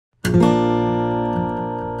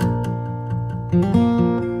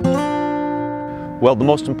Well, the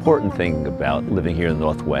most important thing about living here in the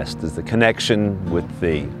Northwest is the connection with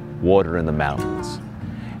the water and the mountains.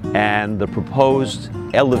 And the proposed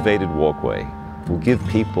elevated walkway will give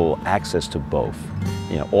people access to both,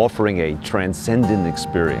 offering a transcendent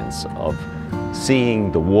experience of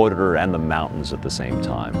seeing the water and the mountains at the same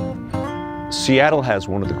time. Seattle has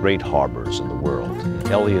one of the great harbors in the world.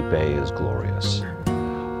 Elliott Bay is glorious.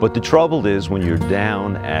 But the trouble is, when you're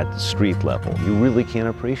down at street level, you really can't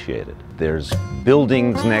appreciate it. There's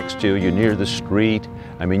buildings next to you, you're near the street.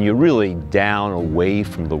 I mean, you're really down away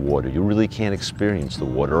from the water. You really can't experience the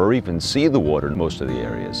water or even see the water in most of the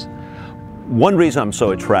areas. One reason I'm so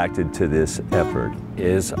attracted to this effort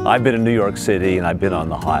is I've been in New York City and I've been on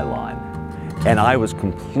the High Line, and I was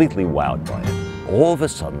completely wowed by it. All of a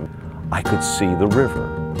sudden, I could see the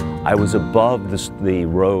river. I was above the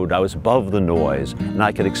road, I was above the noise, and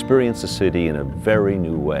I could experience the city in a very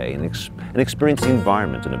new way, and experience the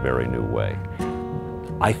environment in a very new way.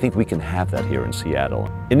 I think we can have that here in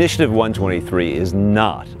Seattle. Initiative 123 is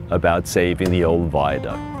not about saving the old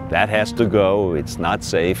viaduct. That has to go, it's not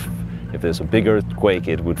safe. If there's a big earthquake,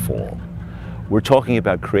 it would fall. We're talking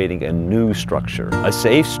about creating a new structure, a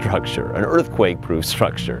safe structure, an earthquake-proof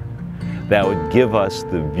structure that would give us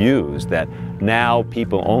the views that now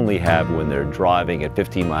people only have when they're driving at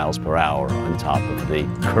 15 miles per hour on top of the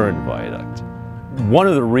current viaduct. One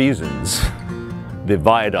of the reasons the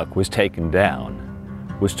viaduct was taken down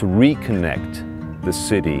was to reconnect the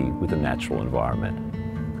city with the natural environment.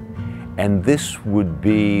 And this would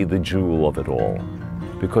be the jewel of it all,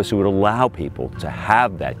 because it would allow people to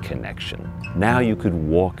have that connection. Now you could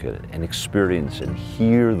walk it and experience and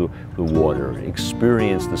hear the water,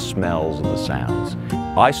 experience the smells and the sounds.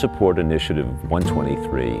 I support Initiative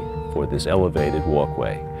 123 for this elevated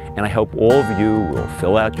walkway, and I hope all of you will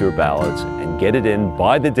fill out your ballots and get it in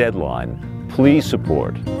by the deadline. Please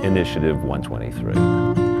support Initiative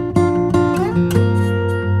 123.